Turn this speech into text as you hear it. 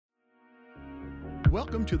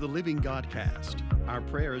Welcome to the Living Godcast. Our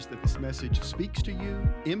prayer is that this message speaks to you,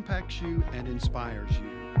 impacts you, and inspires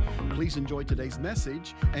you. Please enjoy today's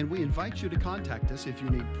message, and we invite you to contact us if you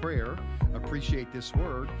need prayer, appreciate this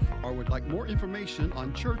word, or would like more information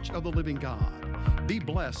on Church of the Living God. Be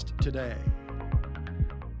blessed today.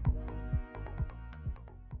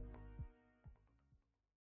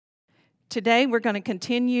 Today we're going to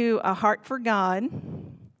continue A Heart for God,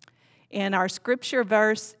 and our scripture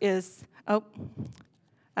verse is,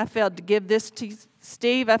 I failed to give this to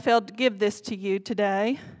Steve. I failed to give this to you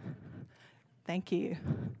today. Thank you.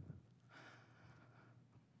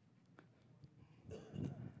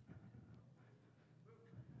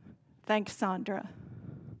 Thanks, Sandra.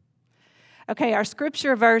 Okay, our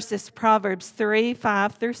scripture verse is Proverbs 3,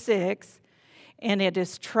 5 through 6, and it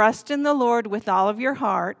is trust in the Lord with all of your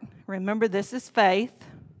heart. Remember, this is faith.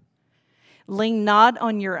 Lean not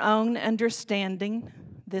on your own understanding.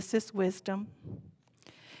 This is wisdom.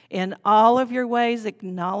 In all of your ways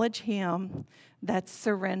acknowledge Him. That's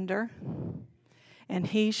surrender. And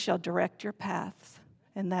He shall direct your paths.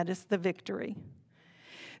 And that is the victory.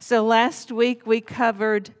 So last week we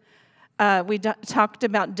covered, talked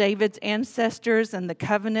about David's ancestors and the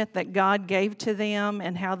covenant that God gave to them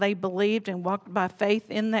and how they believed and walked by faith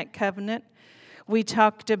in that covenant. We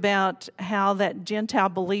talked about how that Gentile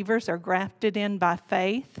believers are grafted in by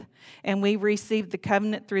faith, and we receive the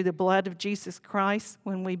covenant through the blood of Jesus Christ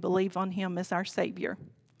when we believe on Him as our Savior.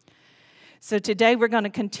 So today we're going to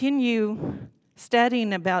continue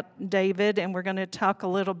studying about David, and we're going to talk a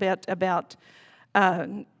little bit about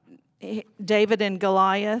David and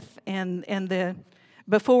Goliath and the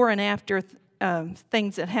before and after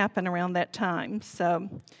things that happened around that time. So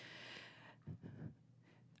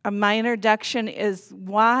my introduction is,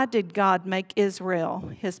 why did God make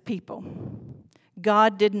Israel His people?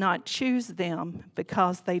 God did not choose them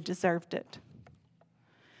because they deserved it.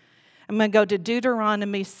 I'm going to go to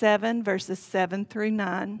Deuteronomy 7, verses 7 through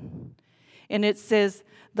 9. And it says,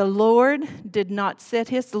 "The Lord did not set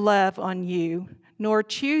His love on you, nor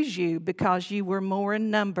choose you because you were more in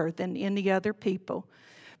number than any other people,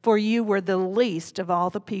 for you were the least of all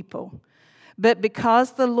the people. But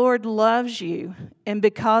because the Lord loves you, and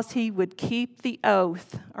because He would keep the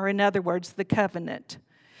oath," or in other words, the covenant,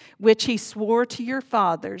 "which He swore to your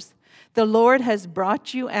fathers, the Lord has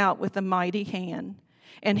brought you out with a mighty hand,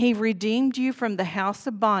 and He redeemed you from the house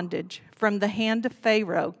of bondage, from the hand of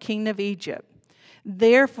Pharaoh, king of Egypt.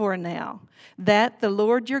 Therefore now, that the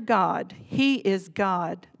Lord your God, He is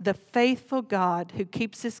God, the faithful God who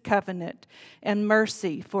keeps His covenant and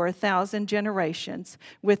mercy for 1,000 generations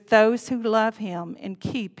with those who love Him and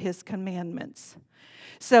keep His commandments."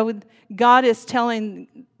 So God is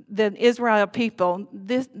telling the Israel people,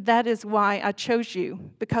 that is why I chose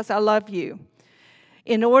you, because I love you.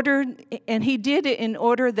 And He did it in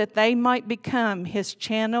order that they might become His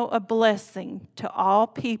channel of blessing to all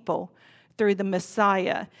people through the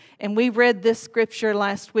Messiah. And we read this scripture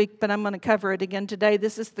last week, but I'm going to cover it again today.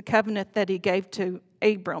 This is the covenant that He gave to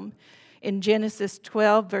Abram. In Genesis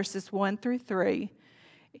 12, verses 1 through 3,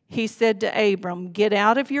 He said to Abram, "Get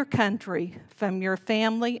out of your country, from your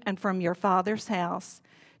family, and from your father's house,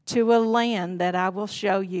 to a land that I will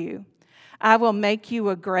show you. I will make you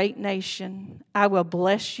a great nation. I will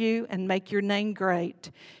bless you and make your name great,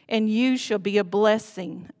 and you shall be a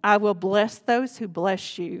blessing. I will bless those who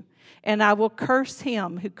bless you, and I will curse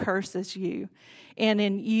him who curses you. And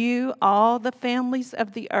in you all the families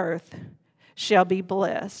of the earth shall be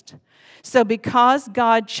blessed." So because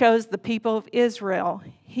God chose the people of Israel,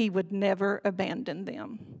 He would never abandon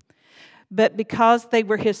them. But because they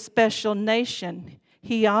were His special nation,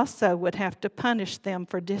 He also would have to punish them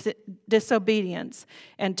for disobedience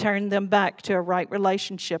and turn them back to a right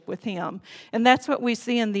relationship with Him. And that's what we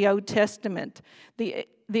see in the Old Testament. The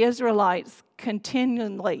Israelites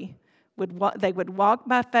continually would walk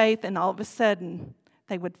by faith, and all of a sudden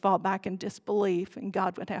they would fall back in disbelief, and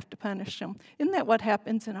God would have to punish them. Isn't that what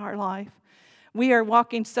happens in our life? We are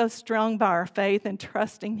walking so strong by our faith and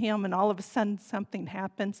trusting Him, and all of a sudden something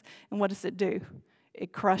happens, and what does it do?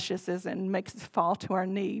 It crushes us and makes us fall to our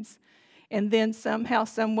knees. And then somehow,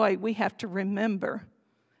 some way, we have to remember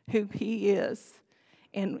who He is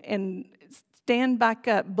and stand back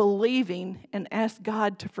up believing and ask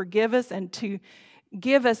God to forgive us and to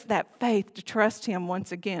give us that faith to trust Him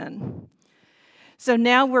once again. So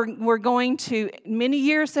now we're going to, many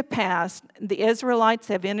years have passed. The Israelites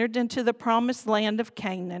have entered into the promised land of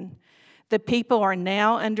Canaan. The people are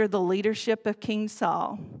now under the leadership of King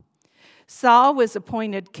Saul. Saul was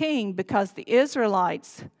appointed king because the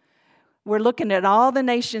Israelites were looking at all the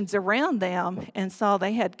nations around them and saw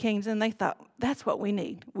they had kings, and they thought, that's what we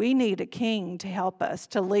need. We need a king to help us,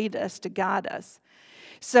 to lead us, to guide us.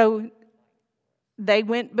 So they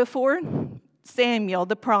went before Samuel,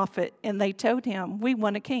 the prophet, and they told him, we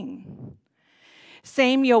want a king.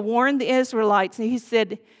 Samuel warned the Israelites, and he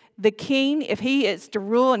said, the king, if he is to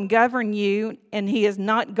rule and govern you, and he is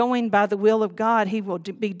not going by the will of God, he will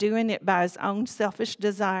be doing it by his own selfish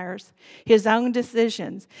desires, his own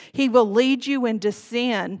decisions. He will lead you into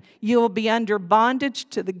sin. You will be under bondage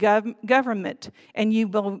to the government, and you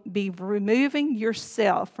will be removing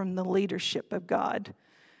yourself from the leadership of God.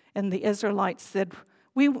 And the Israelites said,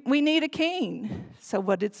 we need a king. So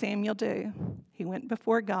what did Samuel do? He went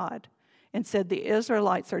before God and said, the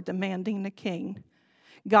Israelites are demanding a king.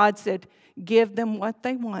 God said, give them what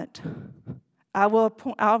they want. I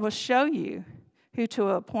will show you who to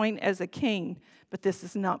appoint as a king, but this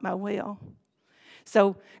is not my will.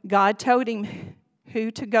 So God told him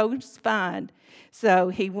who to go find. So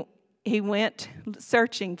he went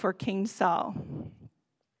searching for King Saul.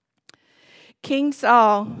 King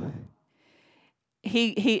Saul,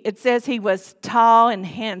 it says he was tall and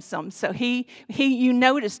handsome. So you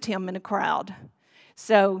noticed him in a crowd.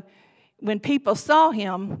 So when people saw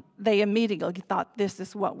him, they immediately thought, this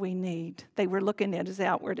is what we need. They were looking at his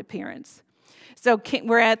outward appearance. So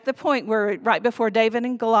we're at the point where right before David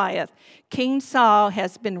and Goliath, King Saul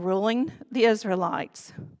has been ruling the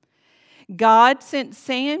Israelites. God sent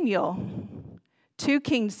Samuel to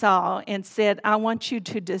King Saul and said, I want you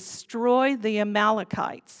to destroy the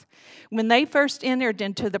Amalekites. When they first entered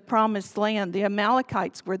into the promised land, the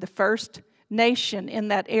Amalekites were the first nation in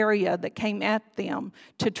that area that came at them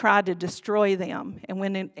to try to destroy them and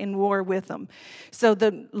went in war with them. So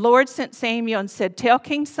the Lord sent Samuel and said, tell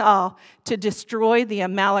King Saul to destroy the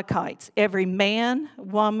Amalekites. Every man,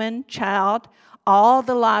 woman, child, all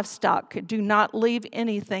the livestock, do not leave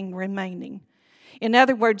anything remaining. In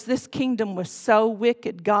other words, this kingdom was so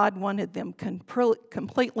wicked, God wanted them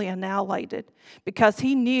completely annihilated because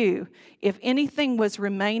he knew if anything was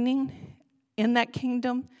remaining in that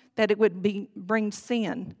kingdom, that it would bring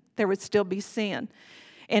sin. There would still be sin.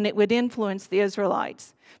 And it would influence the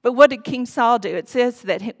Israelites. But what did King Saul do? It says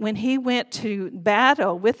that when he went to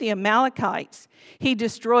battle with the Amalekites, he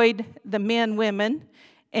destroyed the men, women,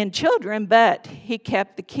 and children, but he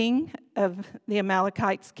kept the king of the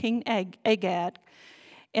Amalekites, King Agag.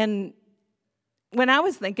 And when I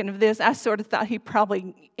was thinking of this, I sort of thought he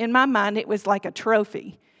probably, in my mind, it was like a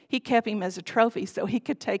trophy. He kept him as a trophy so he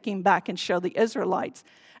could take him back and show the Israelites,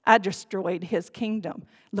 I destroyed his kingdom.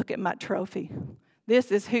 Look at my trophy.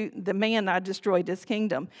 This is the man I destroyed his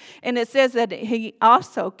kingdom. And it says that he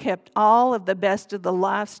also kept all of the best of the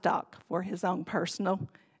livestock for his own personal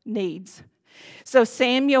needs. So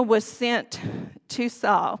Samuel was sent to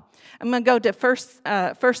Saul. I'm going to go to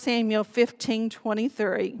 1 Samuel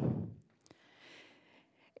 15:23.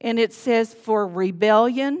 And it says, for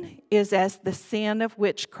rebellion is as the sin of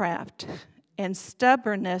witchcraft, and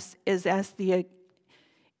stubbornness is as the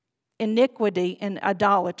iniquity and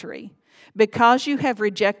idolatry. Because you have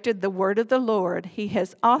rejected the word of the Lord, he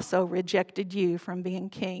has also rejected you from being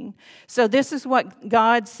king. So this is what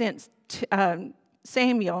God sent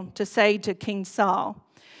Samuel to say to King Saul.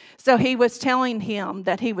 So he was telling him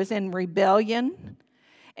that he was in rebellion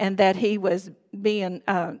and that he was being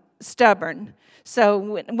stubborn.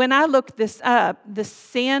 So when I looked this up, the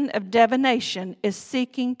sin of divination is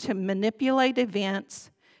seeking to manipulate events,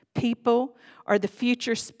 people, or the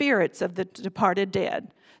future spirits of the departed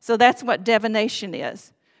dead. So that's what divination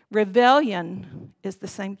is. Rebellion is the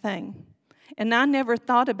same thing. And I never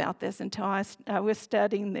thought about this until I was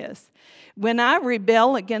studying this. When I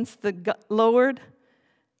rebel against the Lord,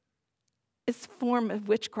 it's a form of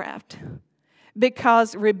witchcraft.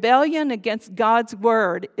 Because rebellion against God's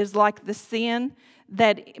word is like the sin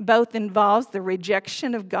that both involves the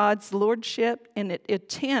rejection of God's lordship and it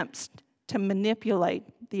attempts to manipulate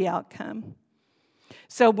the outcome.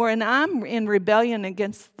 So when I'm in rebellion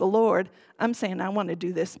against the Lord, I'm saying I want to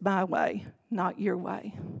do this my way, not your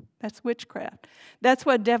way. That's witchcraft. That's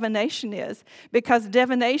what divination is, because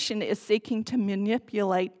divination is seeking to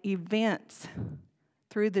manipulate events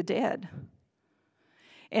through the dead.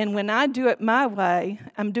 And when I do it my way,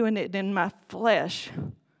 I'm doing it in my flesh,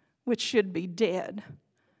 which should be dead.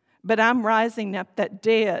 But I'm rising up that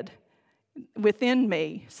dead within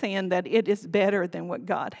me, saying that it is better than what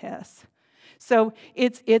God has. So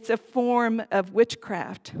it's a form of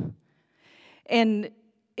witchcraft. And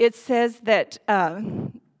it says that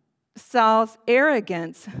Saul's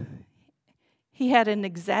arrogance, he had an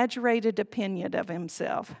exaggerated opinion of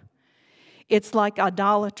himself. It's like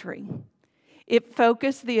idolatry. It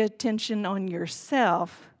focused the attention on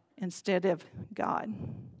yourself instead of God.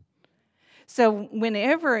 So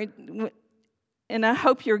whenever, and I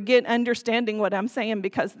hope you're understanding what I'm saying,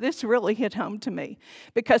 because this really hit home to me.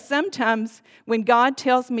 Because sometimes when God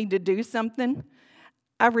tells me to do something,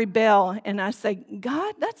 I rebel and I say,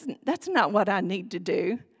 God, that's not what I need to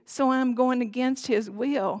do. So I'm going against His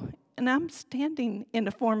will, and I'm standing in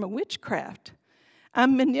a form of witchcraft.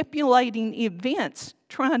 I'm manipulating events,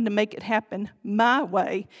 trying to make it happen my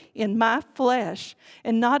way, in my flesh,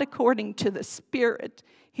 and not according to the Spirit,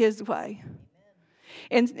 His way.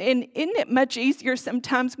 And isn't it much easier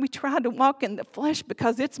sometimes we try to walk in the flesh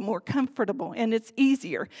because it's more comfortable and it's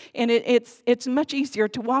easier. And it's much easier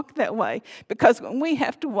to walk that way, because when we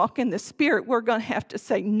have to walk in the Spirit, we're going to have to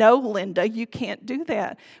say, no, Linda, you can't do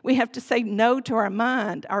that. We have to say no to our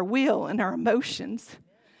mind, our will, and our emotions.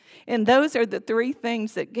 And those are the three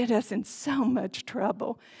things that get us in so much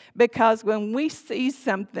trouble, because when we see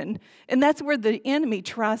something, and that's where the enemy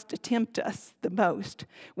tries to tempt us the most,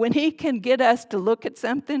 when he can get us to look at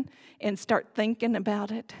something and start thinking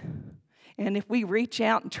about it. And if we reach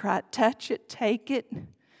out and try to touch it, take it,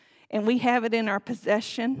 and we have it in our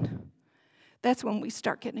possession, that's when we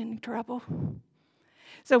start getting in trouble.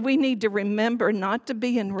 So we need to remember not to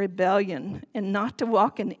be in rebellion and not to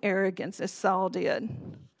walk in arrogance as Saul did.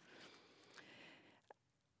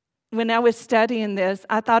 When I was studying this,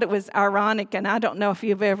 I thought it was ironic, and I don't know if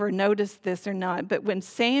you've ever noticed this or not, but when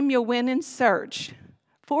Samuel went in search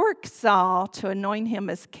for Saul to anoint him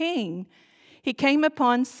as king, he came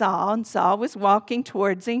upon Saul, and Saul was walking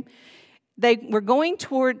towards him. They were going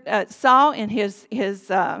toward Saul and his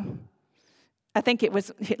I think it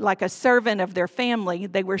was like a servant of their family.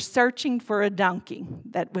 They were searching for a donkey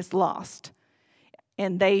that was lost.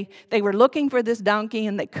 And they were looking for this donkey,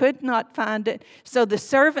 and they could not find it. So the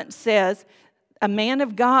servant says, a man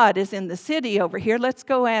of God is in the city over here. Let's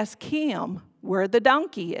go ask him where the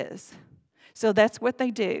donkey is. So that's what they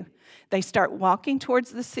do. They start walking towards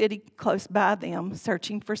the city close by them,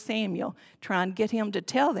 searching for Samuel, trying to get him to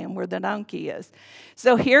tell them where the donkey is.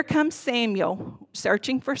 So here comes Samuel,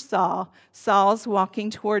 searching for Saul. Saul's walking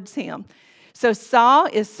towards him. So Saul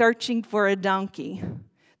is searching for a donkey.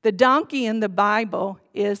 The donkey in the Bible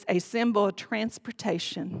is a symbol of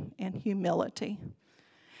transportation and humility.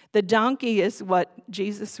 The donkey is what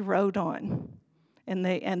Jesus rode on. And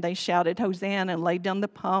they shouted, Hosanna, and laid down the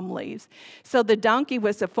palm leaves. So the donkey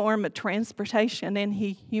was a form of transportation, and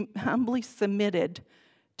he humbly submitted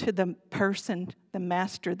to the person, the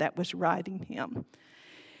master that was riding him.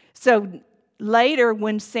 So later,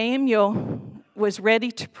 when Samuel was ready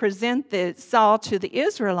to present Saul to the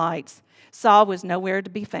Israelites, Saul was nowhere to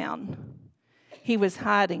be found. He was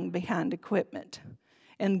hiding behind equipment.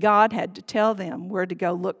 And God had to tell them where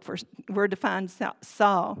to find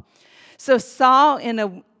Saul. So Saul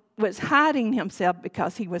was hiding himself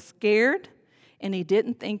because he was scared, and he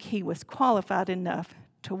didn't think he was qualified enough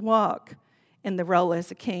to walk in the role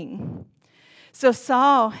as a king. So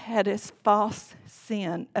Saul had his false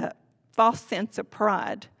sense of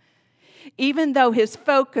pride. Even though his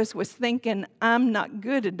focus was thinking, I'm not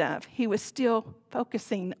good enough, he was still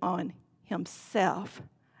focusing on himself.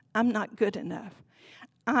 I'm not good enough.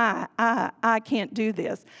 I can't do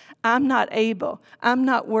this. I'm not able. I'm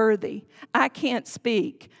not worthy. I can't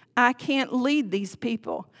speak. I can't lead these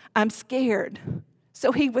people. I'm scared.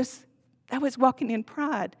 So I was walking in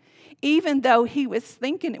pride. Even though he was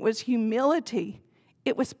thinking it was humility,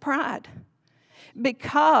 it was pride.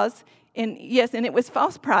 And it was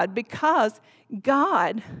false pride, because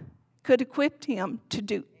God could equip him to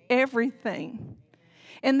do everything.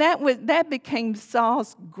 And that became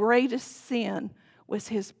Saul's greatest sin, was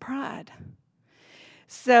his pride.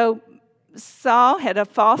 So Saul had a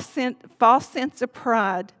false sense of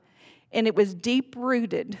pride, and it was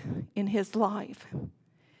deep-rooted in his life.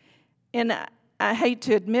 And I hate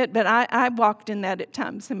to admit, but I walked in that at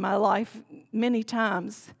times in my life, many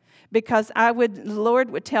times, because the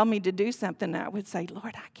Lord would tell me to do something, and I would say,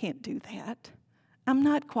 Lord, I can't do that. I'm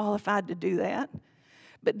not qualified to do that.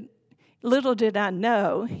 But little did I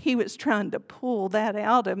know, he was trying to pull that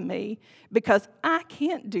out of me, because I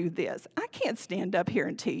can't do this. I can't stand up here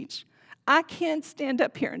and teach. I can't stand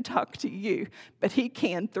up here and talk to you, but he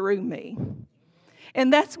can through me.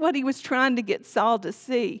 And that's what he was trying to get Saul to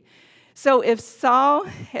see. So if Saul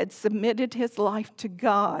had submitted his life to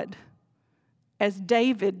God, as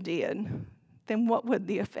David did, then what would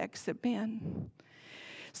the effects have been?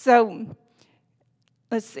 So,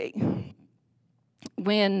 let's see.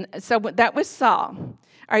 So that was Saul. All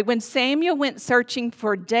right, when Samuel went searching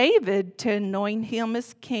for David to anoint him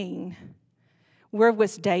as king, where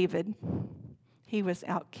was David? He was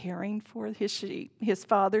out caring for his sheep, his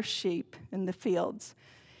father's sheep in the fields.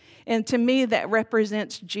 And to me, that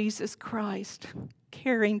represents Jesus Christ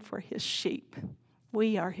caring for his sheep.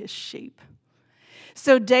 We are his sheep.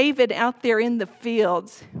 So David out there in the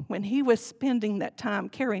fields, when he was spending that time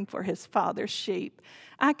caring for his father's sheep,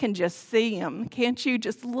 I can just see him. Can't you?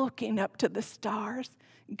 Just looking up to the stars.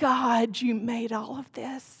 God, you made all of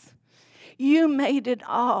this. You made it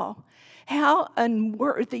all. How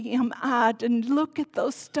unworthy am I to look at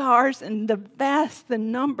those stars and the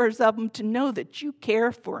numbers of them to know that you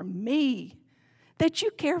care for me, that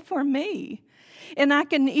you care for me. And I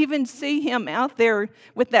can even see him out there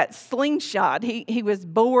with that slingshot. He was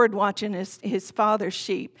bored watching his father's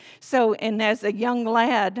sheep. So, and as a young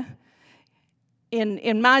lad,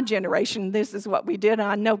 in my generation, this is what we did.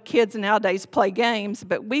 I know kids nowadays play games,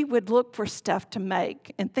 but we would look for stuff to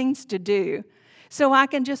make and things to do. So I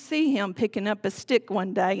can just see him picking up a stick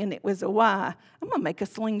one day, and it was I'm going to make a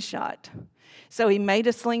slingshot. So he made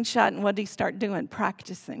a slingshot, and what did he start doing?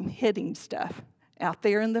 Practicing, hitting stuff out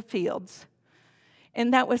there in the fields.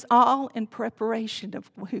 And that was all in preparation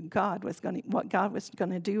of what God was going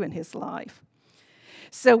to do in his life.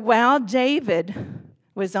 So while David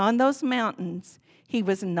was on those mountains, he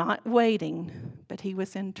was not waiting, but he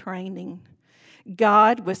was in training.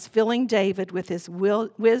 God was filling David with his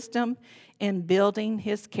wisdom and building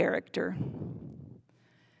his character.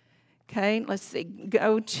 Okay, let's see.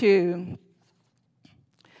 Go to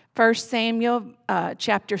 1 Samuel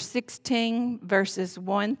chapter 16, verses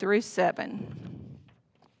 1 through 7.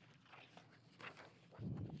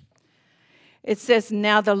 It says,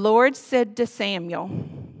 "Now the Lord said to Samuel,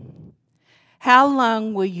 'How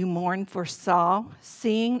long will you mourn for Saul,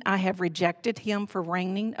 seeing I have rejected him for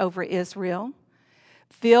reigning over Israel?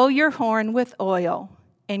 Fill your horn with oil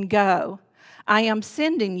and go. I am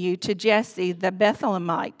sending you to Jesse the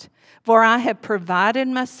Bethlehemite, for I have provided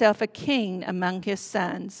myself a king among his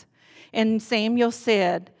sons.' And Samuel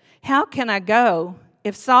said, 'How can I go?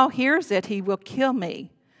 If Saul hears it, he will kill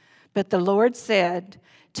me.' But the Lord said,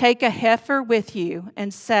 'Take a heifer with you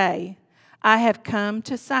and say, I have come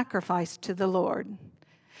to sacrifice to the Lord.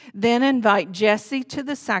 Then invite Jesse to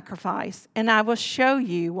the sacrifice, and I will show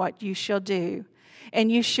you what you shall do. And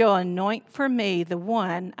you shall anoint for me the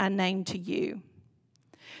one I named to you.'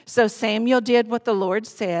 So Samuel did what the Lord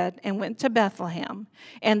said and went to Bethlehem.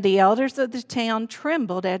 And the elders of the town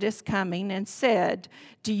trembled at his coming and said,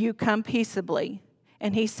 'Do you come peaceably?'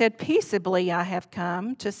 And he said, 'Peaceably I have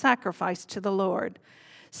come to sacrifice to the Lord.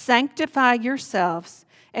 Sanctify yourselves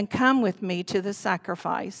and come with me to the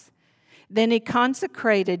sacrifice.' Then he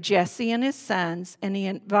consecrated Jesse and his sons, and he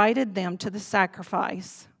invited them to the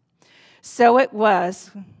sacrifice. So it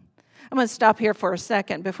was." I'm going to stop here for a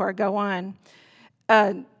second before I go on.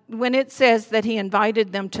 When it says that he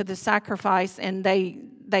invited them to the sacrifice, and they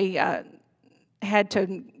had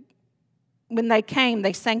to, when they came,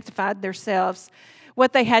 they sanctified themselves.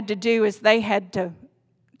 What they had to do is they had to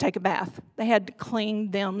take a bath. They had to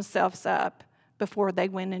clean themselves up before they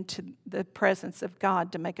went into the presence of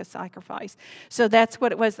God to make a sacrifice. So that's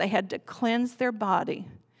what it was. They had to cleanse their body.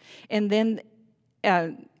 And then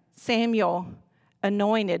Samuel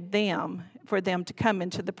anointed them for them to come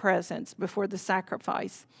into the presence before the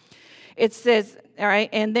sacrifice. It says, all right,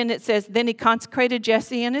 and then it says, then he consecrated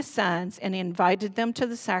Jesse and his sons, and he invited them to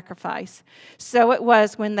the sacrifice. So it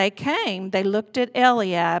was when they came, they looked at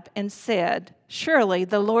Eliab and said, "Surely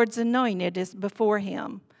the Lord's anointed is before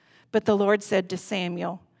him." But the Lord said to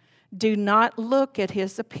Samuel, "Do not look at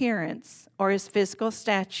his appearance or his physical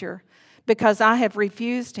stature, because I have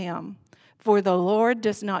refused him. For the Lord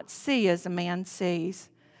does not see as a man sees.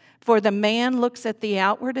 For the man looks at the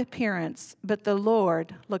outward appearance, but the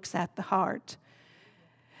Lord looks at the heart."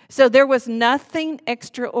 So there was nothing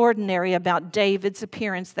extraordinary about David's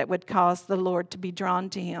appearance that would cause the Lord to be drawn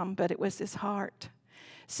to him, but it was his heart.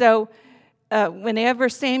 So whenever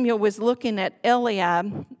Samuel was looking at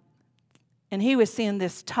Eliab, and he was seeing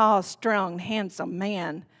this tall, strong, handsome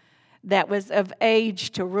man that was of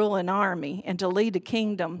age to rule an army and to lead a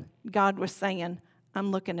kingdom, God was saying,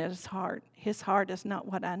 I'm looking at his heart. His heart is not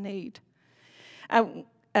what I need. I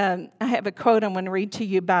have a quote I'm going to read to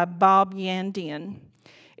you by Bob Yandian.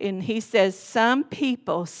 And he says, "Some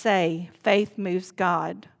people say faith moves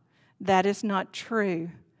God. That is not true.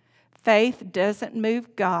 Faith doesn't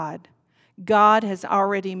move God. God has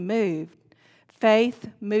already moved. Faith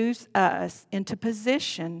moves us into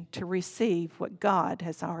position to receive what God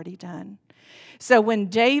has already done." So when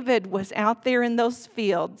David was out there in those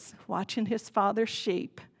fields, watching his father's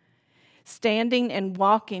sheep, standing and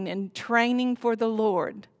walking and training for the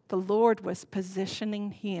Lord was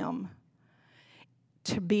positioning him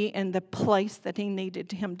to be in the place that he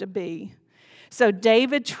needed him to be. So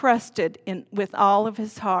David trusted with all of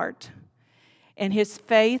his heart, and his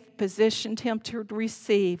faith positioned him to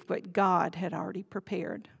receive what God had already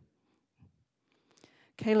prepared.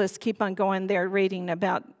 Okay, let's keep on going there, reading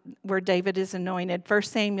about where David is anointed. 1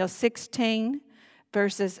 Samuel 16,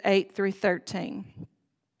 verses 8 through 13.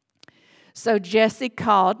 So Jesse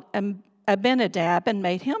called Abinadab and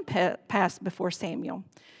made him pass before Samuel.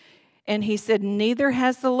 And he said, "Neither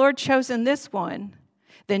has the Lord chosen this one."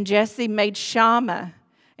 Then Jesse made Shammah,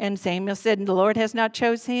 and Samuel said, "The Lord has not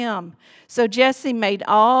chosen him." So Jesse made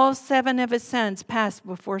all 7 of his sons pass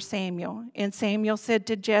before Samuel. And Samuel said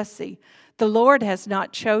to Jesse, "The Lord has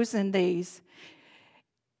not chosen these."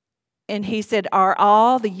 And he said, "Are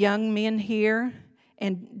all the young men here?"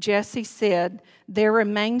 And Jesse said, "There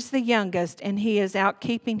remains the youngest, and he is out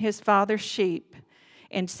keeping his father's sheep."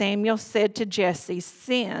 And Samuel said to Jesse,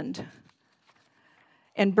 "Send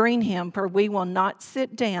and bring him, for we will not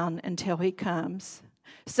sit down until he comes."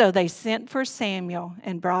 So they sent for Samuel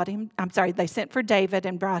and brought him. They sent for David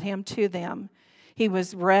and brought him to them. He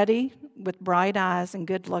was ruddy, with bright eyes and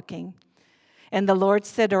good looking. And the Lord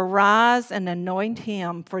said, "Arise and anoint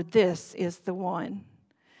him, for this is the one."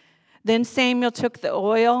 Then Samuel took the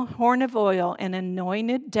horn of oil, and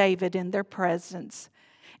anointed David in their presence.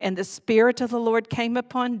 And the Spirit of the Lord came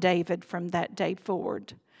upon David from that day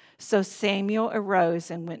forward. So Samuel arose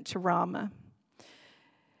and went to Ramah.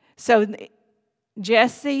 So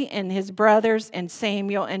Jesse and his brothers and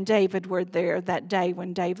Samuel and David were there that day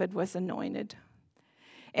when David was anointed.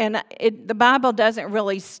 And the Bible doesn't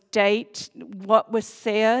really state what was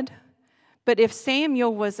said, but if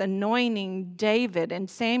Samuel was anointing David and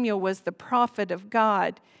Samuel was the prophet of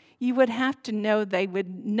God, you would have to know they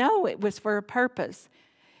would know it was for a purpose.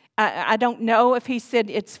 I don't know if he said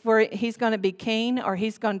he's going to be king or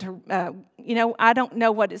he's going to, I don't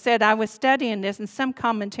know what it said. I was studying this, and some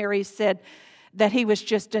commentaries said that he was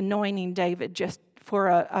just anointing David just for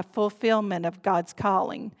a fulfillment of God's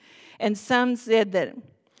calling. And some said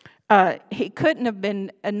that he couldn't have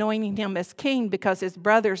been anointing him as king because his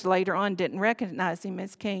brothers later on didn't recognize him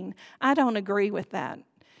as king. I don't agree with that,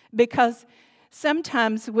 because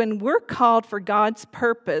sometimes when we're called for God's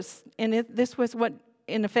purpose, and this was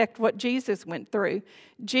in effect what Jesus went through.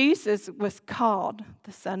 Jesus was called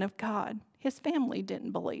the Son of God. His family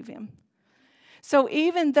didn't believe him. So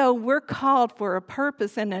even though we're called for a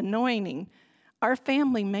purpose and anointing, our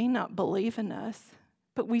family may not believe in us,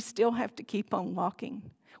 but we still have to keep on walking.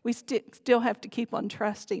 We still have to keep on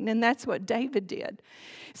trusting, and that's what David did.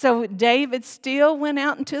 So David still went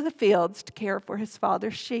out into the fields to care for his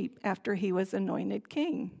father's sheep after he was anointed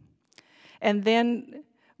king. And then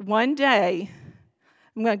one day,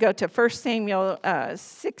 I'm going to go to 1 Samuel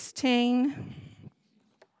 16,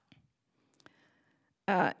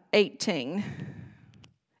 18.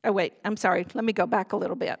 Oh, wait, I'm sorry. Let me go back a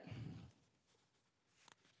little bit.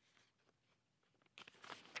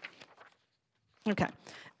 Okay.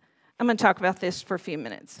 I'm going to talk about this for a few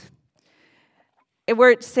minutes.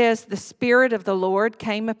 Where it says, the Spirit of the Lord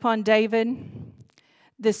came upon David.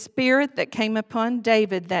 The Spirit that came upon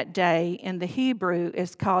David that day in the Hebrew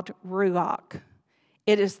is called Ruach.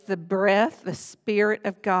 It is the breath, the Spirit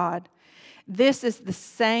of God. This is the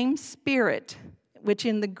same Spirit, which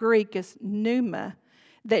in the Greek is pneuma,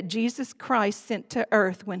 that Jesus Christ sent to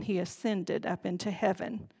earth when he ascended up into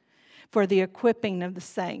heaven for the equipping of the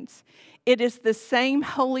saints. It is the same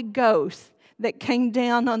Holy Ghost that came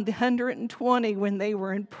down on the 120 when they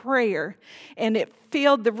were in prayer, and it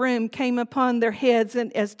filled the room, came upon their heads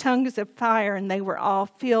as tongues of fire, and they were all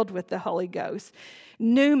filled with the Holy Ghost.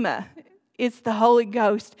 Pneuma is the Holy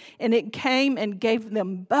Ghost, and it came and gave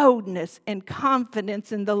them boldness and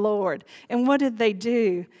confidence in the Lord. And what did they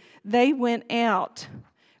do? They went out,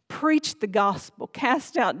 preached the gospel,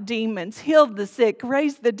 cast out demons, healed the sick,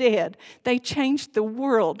 raised the dead. They changed the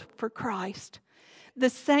world for Christ. The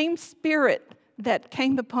same Spirit that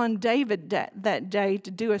came upon David that day to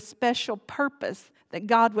do a special purpose that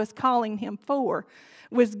God was calling him for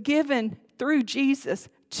was given through Jesus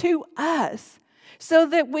to us, so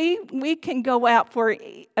that we can go out for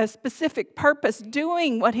a specific purpose,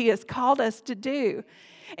 doing what he has called us to do.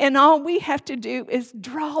 And all we have to do is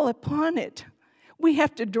draw upon it. We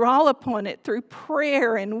have to draw upon it through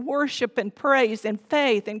prayer and worship and praise and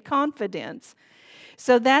faith and confidence.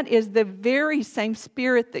 So that is the very same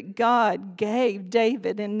Spirit that God gave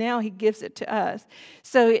David, and now he gives it to us.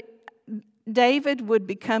 So David would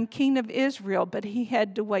become king of Israel, but he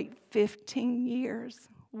had to wait 15 years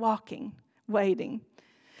waiting.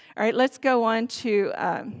 All right, let's go on to,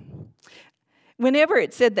 whenever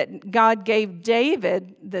it said that God gave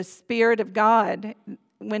David the Spirit of God,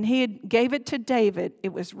 when he gave it to David,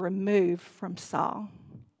 it was removed from Saul.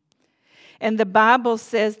 And the Bible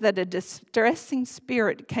says that a distressing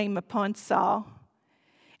spirit came upon Saul.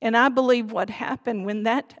 And I believe what happened when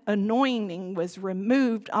that anointing was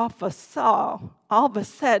removed off of Saul, all of a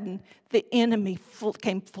sudden the enemy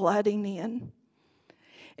came flooding in.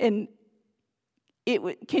 And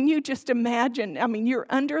can you just imagine? I mean, you're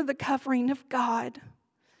under the covering of God,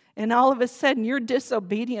 and all of a sudden your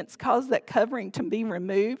disobedience caused that covering to be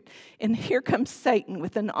removed, and here comes Satan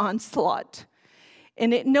with an onslaught.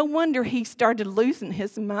 And no wonder he started losing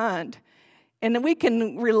his mind. And we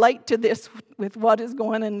can relate to this with what is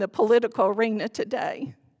going on in the political arena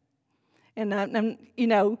today. And,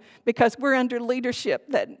 because we're under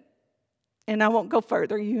leadership and I won't go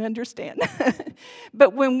further, you understand.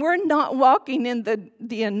 But when we're not walking in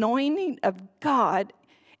the anointing of God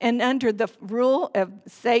and under the rule of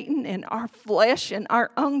Satan and our flesh and our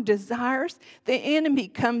own desires, the enemy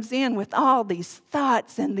comes in with all these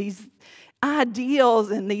thoughts and these ideals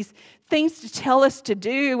and these things to tell us to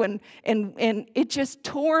do, and it just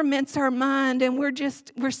torments our mind, and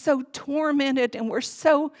we're so tormented, and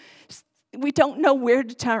we don't know where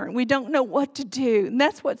to turn. We don't know what to do. And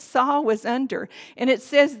that's what Saul was under. And it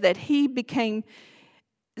says that he became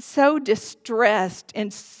so distressed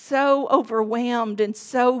and so overwhelmed and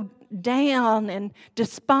so down and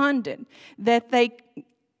despondent that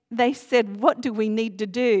they said, "What do we need to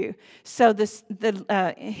do?" So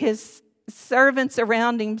his servants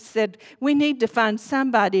around him said, "We need to find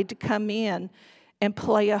somebody to come in and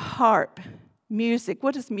play a harp, music."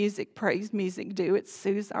 What does praise music do? It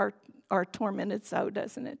soothes our tormented soul,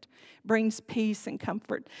 doesn't it? Brings peace and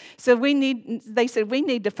comfort. So they said, we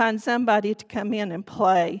need to find somebody to come in and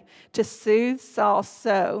play to soothe Saul's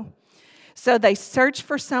soul. So they searched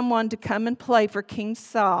for someone to come and play for King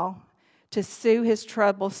Saul to soothe his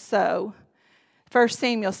troubled soul. 1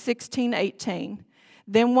 Samuel 16:18.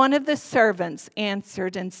 Then one of the servants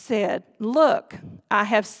answered and said, "Look, I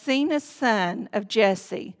have seen a son of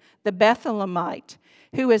Jesse, the Bethlehemite,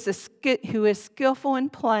 who is skillful in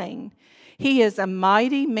playing. He is a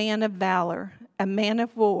mighty man of valor, a man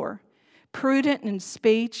of war, prudent in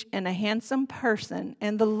speech, and a handsome person,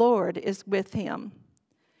 and the Lord is with him."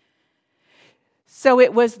 So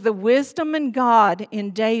it was the wisdom in God in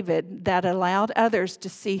David that allowed others to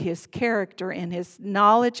see his character, and his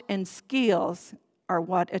knowledge and skills are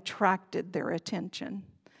what attracted their attention.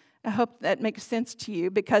 I hope that makes sense to you,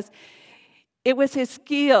 because it was his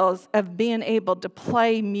skills of being able to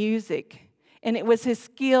play music, and it was his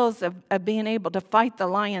skills of being able to fight the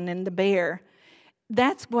lion and the bear.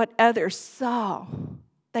 That's what others saw.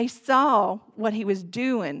 They saw what he was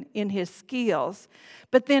doing in his skills,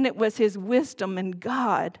 but then it was his wisdom in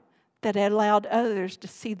God that allowed others to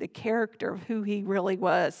see the character of who he really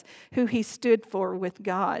was, who he stood for with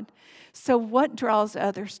God. So what draws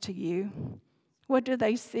others to you? What do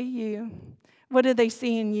they see you? What do they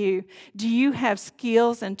see in you? Do you have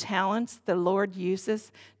skills and talents the Lord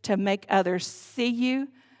uses to make others see you?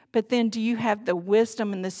 But then do you have the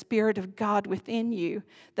wisdom and the Spirit of God within you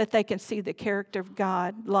that they can see the character of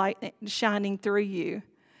God light shining through you?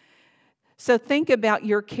 So think about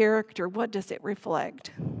your character. What does it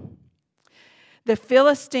reflect? The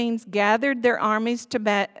Philistines gathered their armies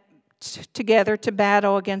together to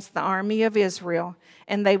battle against the army of Israel,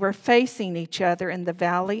 and they were facing each other in the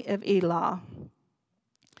valley of Elah.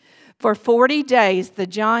 For 40 days, the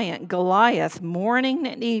giant Goliath, morning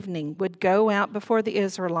and evening, would go out before the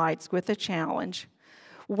Israelites with a challenge.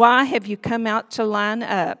 "Why have you come out to line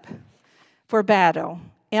up for battle?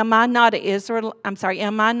 Am I not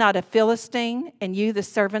a Philistine, and you the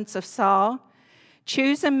servants of Saul?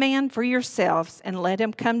 Choose a man for yourselves and let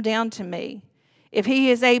him come down to me. If he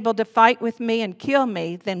is able to fight with me and kill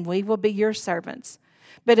me, then we will be your servants.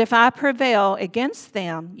 But if I prevail against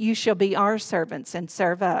them, you shall be our servants and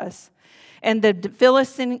serve us." And the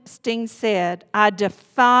Philistines said, "I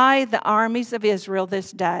defy the armies of Israel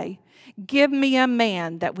this day. Give me a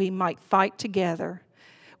man that we might fight together."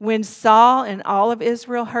 When Saul and all of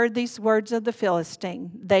Israel heard these words of the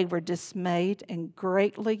Philistine, they were dismayed and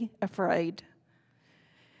greatly afraid.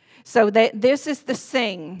 So this is the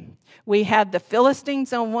scene. We have the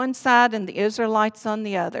Philistines on one side and the Israelites on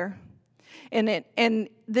the other. And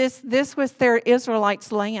this was their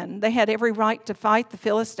Israelites' land. They had every right to fight the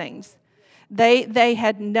Philistines. They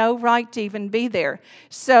had no right to even be there.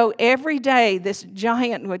 So every day this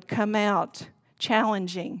giant would come out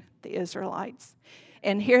challenging the Israelites.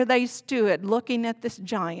 And here they stood looking at this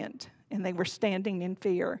giant, and they were standing in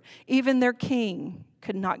fear. Even their king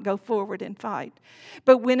could not go forward and fight.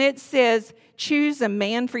 But when it says, choose a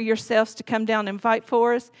man for yourselves to come down and fight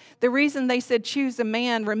for us, the reason they said choose a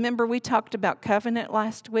man, remember we talked about covenant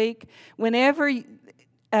last week. Whenever,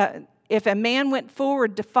 if a man went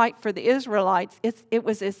forward to fight for the Israelites, it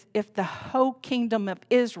was as if the whole kingdom of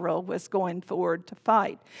Israel was going forward to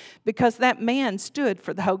fight, because that man stood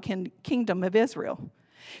for the whole kingdom of Israel.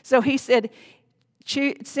 So he said,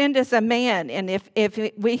 send us a man, and if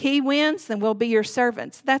he wins, then we'll be your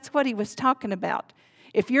servants. That's what he was talking about.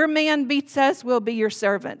 If your man beats us, we'll be your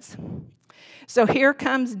servants. So here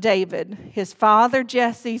comes David. His father,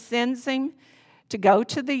 Jesse, sends him to go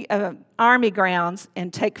to the army grounds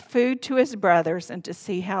and take food to his brothers and to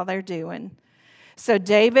see how they're doing. So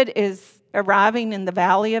David is arriving in the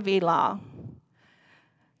valley of Elah.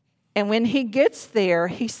 And when he gets there,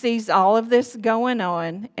 he sees all of this going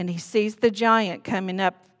on, and he sees the giant coming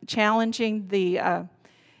up, challenging the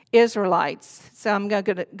Israelites. So I'm going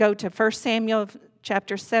to go to 1 Samuel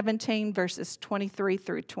chapter 17, verses 23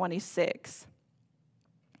 through 26.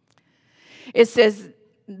 It says,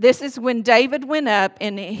 this is when David went up,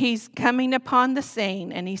 and he's coming upon the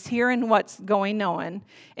scene, and he's hearing what's going on.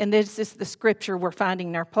 And this is the scripture we're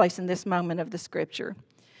finding our place in this moment of the scripture.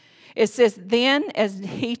 It says, then as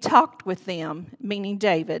he talked with them, meaning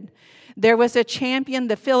David, there was a champion,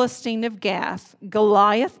 the Philistine of Gath,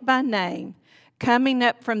 Goliath by name, coming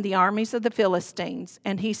up from the armies of the Philistines,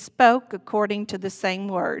 and he spoke according to the same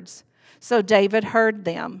words. So David heard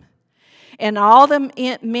them. And all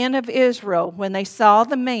the men of Israel, when they saw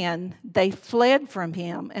the man, they fled from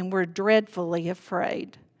him and were dreadfully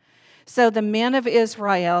afraid. So the men of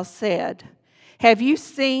Israel said, have you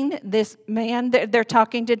seen this man? They're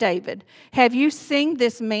talking to David. Have you seen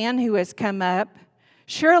this man who has come up?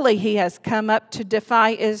 Surely he has come up to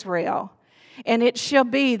defy Israel. And it shall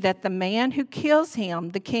be that the man who kills him,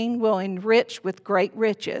 the king will enrich with great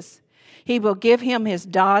riches. He will give him his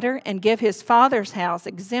daughter and give his father's house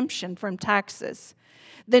exemption from taxes.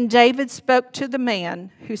 Then David spoke to the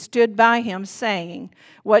man who stood by him, saying,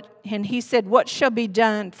 and he said, what shall be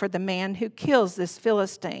done for the man who kills this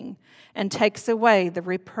Philistine and takes away the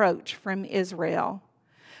reproach from Israel?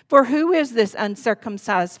 For who is this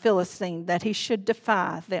uncircumcised Philistine that he should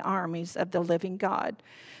defy the armies of the living God?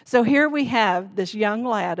 So here we have this young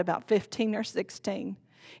lad, about 15 or 16.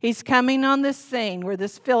 He's coming on this scene where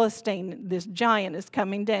this Philistine, this giant, is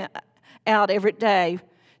coming out every day,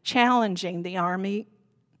 challenging the army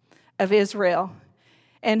of Israel.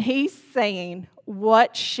 And he's saying,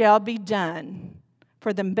 what shall be done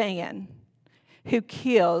for the man who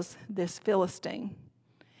kills this Philistine?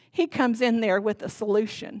 He comes in there with a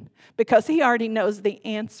solution because he already knows the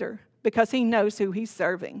answer, because he knows who he's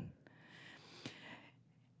serving.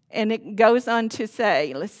 And it goes on to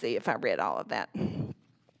say, let's see if I read all of that.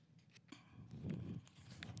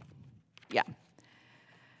 Yeah.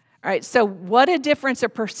 All right, so what a difference a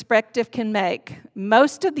perspective can make.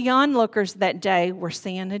 Most of the onlookers that day were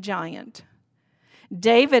seeing a giant.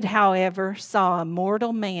 David, however, saw a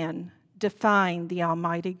mortal man defying the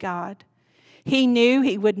Almighty God. He knew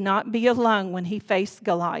he would not be alone when he faced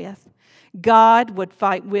Goliath. God would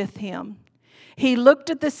fight with him. He looked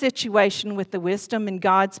at the situation with the wisdom in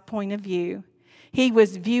God's point of view. He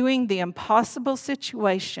was viewing the impossible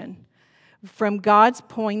situation from God's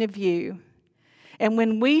point of view. And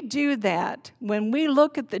when we do that, when we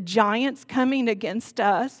look at the giants coming against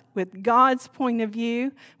us with God's point of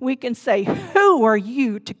view, we can say, who are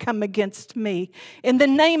you to come against me? In the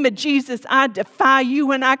name of Jesus, I defy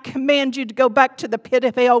you and I command you to go back to the pit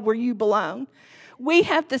of hell where you belong. We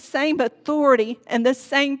have the same authority and the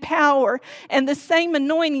same power and the same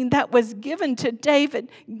anointing that was given to David,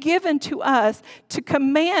 given to us to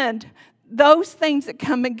command those things that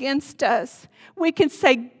come against us. We can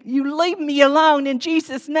say, you leave me alone in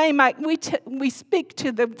Jesus' name. We speak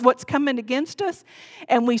to what's coming against us,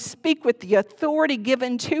 and we speak with the authority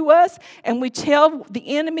given to us, and we tell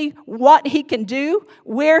the enemy what he can do,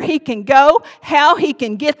 where he can go, how he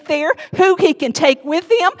can get there, who he can take with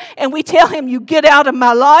him, and we tell him, you get out of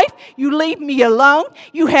my life, you leave me alone,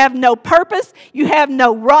 you have no purpose, you have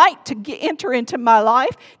no right to enter into my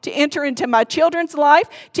life, to enter into my children's life,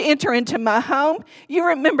 to enter into my home. You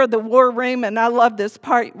remember the war room, and I love this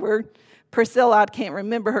part where Priscilla, I can't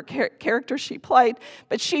remember her character she played,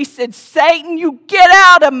 but she said, Satan, you get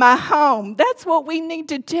out of my home. That's what we need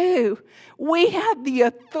to do. We have the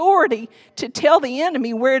authority to tell the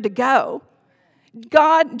enemy where to go.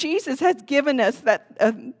 Jesus has given us that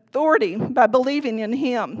authority by believing in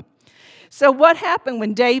him. So what happened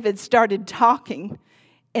when David started talking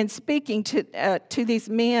and speaking to these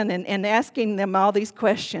men and asking them all these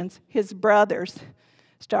questions? His brothers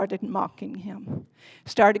started mocking him,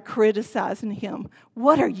 started criticizing him.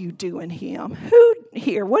 What are you doing him? Who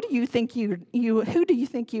here? What do you think who do you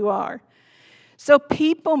think you are? So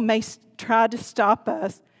people may try to stop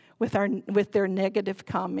us with their negative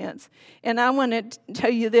comments. And I want to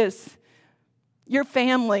tell you this. Your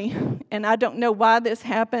family, and I don't know why this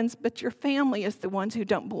happens, but your family is the ones who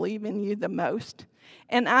don't believe in you the most.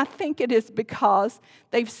 And I think it is because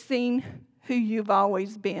they've seen who you've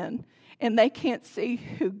always been, and they can't see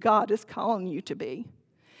who God is calling you to be.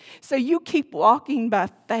 So you keep walking by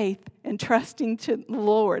faith and trusting to the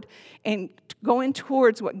Lord and going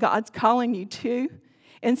towards what God's calling you to.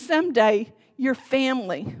 And someday your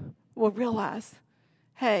family will realize,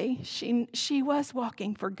 hey, she was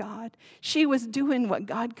walking for God. She was doing what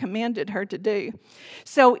God commanded her to do.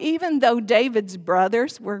 So even though David's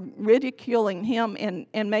brothers were ridiculing him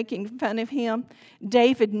and making fun of him,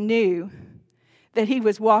 David knew that he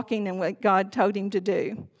was walking in what God told him to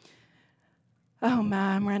do. Oh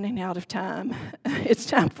my, I'm running out of time. It's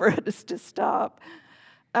time for us to stop.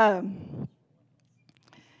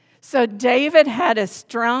 So David had a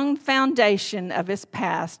strong foundation of his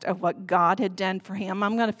past, of what God had done for him.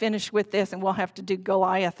 I'm going to finish with this, and we'll have to do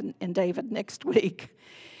Goliath and David next week.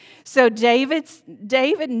 So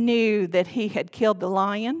David knew that he had killed the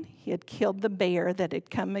lion, he had killed the bear that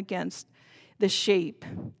had come against the sheep.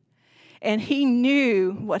 And he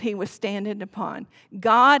knew what he was standing upon.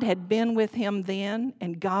 God had been with him then,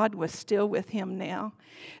 and God was still with him now.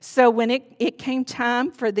 So when it came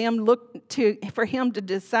time for him to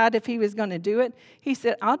decide if he was going to do it, he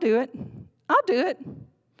said, I'll do it. I'll do it.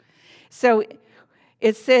 So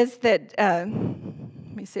it says that, let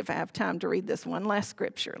me see if I have time to read this one last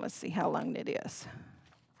scripture. Let's see how long it is.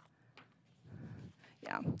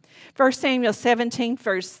 Yeah. 1 Samuel 17,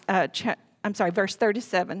 verse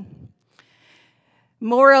 37.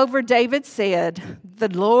 Moreover, David said, the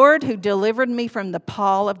Lord who delivered me from the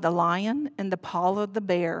paw of the lion and the paw of the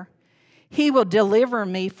bear, he will deliver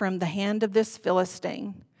me from the hand of this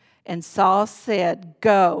Philistine. And Saul said,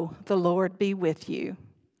 go, the Lord be with you.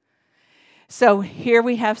 So here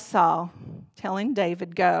we have Saul telling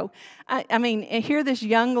David, go. I mean, here this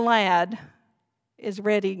young lad is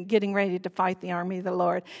getting ready to fight the army of the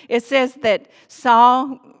Lord. It says that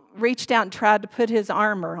Saul reached out and tried to put his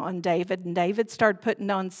armor on David, and David started putting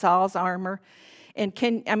on Saul's armor.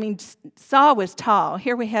 And Saul was tall.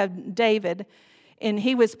 Here we have David, and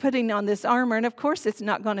he was putting on this armor, and of course it's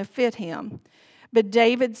not going to fit him. But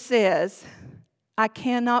David says, I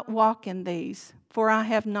cannot walk in these, for I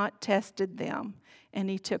have not tested them. And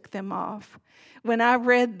he took them off. When I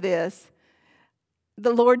read this,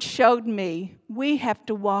 the Lord showed me we have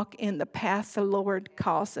to walk in the path the Lord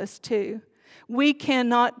calls us to. We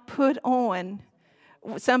cannot put on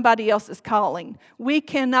somebody else's calling. We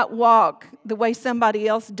cannot walk the way somebody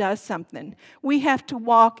else does something. We have to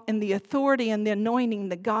walk in the authority and the anointing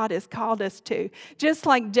that God has called us to. Just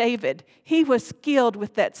like David, he was skilled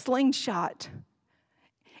with that slingshot.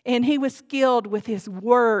 And he was skilled with his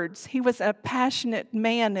words. He was a passionate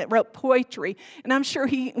man that wrote poetry. And I'm sure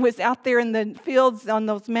he was out there in the fields on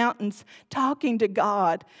those mountains talking to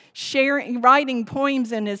God, writing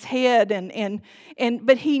poems in his head.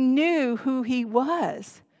 But he knew who he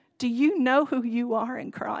was. Do you know who you are in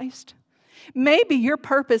Christ? Maybe your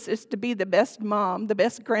purpose is to be the best mom, the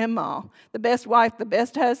best grandma, the best wife, the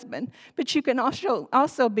best husband. But you can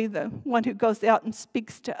also be the one who goes out and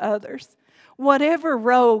speaks to others. Whatever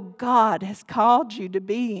role God has called you to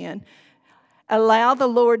be in, allow the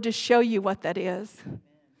Lord to show you what that is.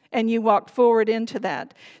 And you walk forward into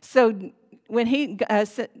that. So when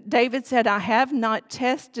David said, I have not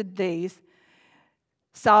tested these,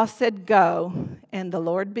 Saul said, go, and the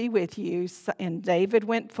Lord be with you. And David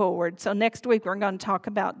went forward. So next week we're going to talk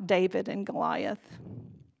about David and Goliath.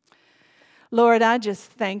 Lord, I just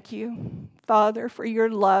thank you, Father, for your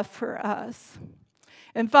love for us.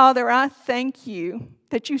 And Father, I thank you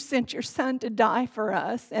that you sent your Son to die for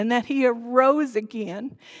us and that he arose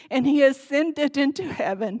again and he ascended into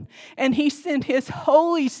heaven and he sent his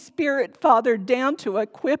Holy Spirit, Father, down to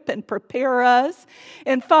equip and prepare us.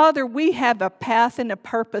 And Father, we have a path and a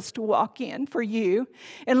purpose to walk in for you.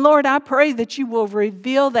 And Lord, I pray that you will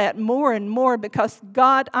reveal that more and more because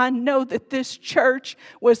God, I know that this church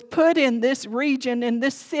was put in this region, in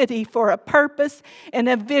this city for a purpose and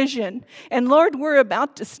a vision. And Lord, we're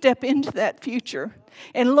about to step into that future.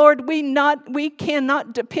 And Lord, we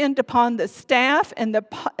cannot depend upon the staff and the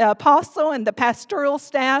apostle and the pastoral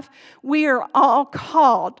staff. We are all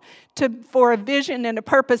called for a vision and a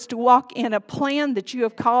purpose to walk in a plan that you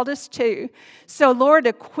have called us to. So, Lord,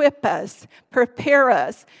 equip us, prepare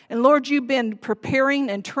us. And Lord, you've been preparing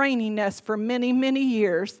and training us for many, many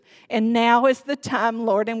years. And now is the time,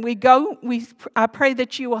 Lord. And I pray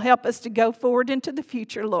that you will help us to go forward into the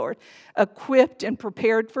future, Lord, equipped and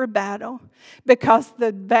prepared for battle, because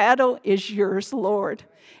the battle is yours, Lord.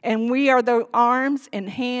 And we are the arms and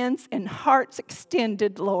hands and hearts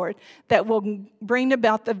extended, Lord, that will bring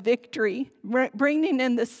about the victory, bringing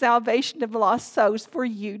in the salvation of lost souls for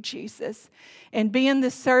you, Jesus. And be in the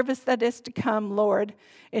service that is to come, Lord.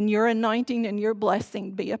 And your anointing and your blessing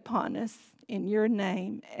be upon us. In your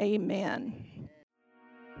name, amen.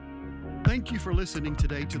 Thank you for listening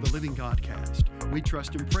today to the Living Godcast. We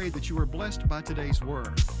trust and pray that you are blessed by today's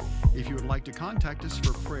word. If you would like to contact us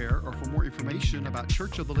for prayer or for more information about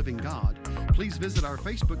Church of the Living God, please visit our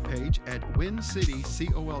Facebook page at Win City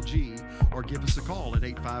COLG or give us a call at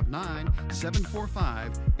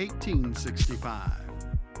 859-745-1865.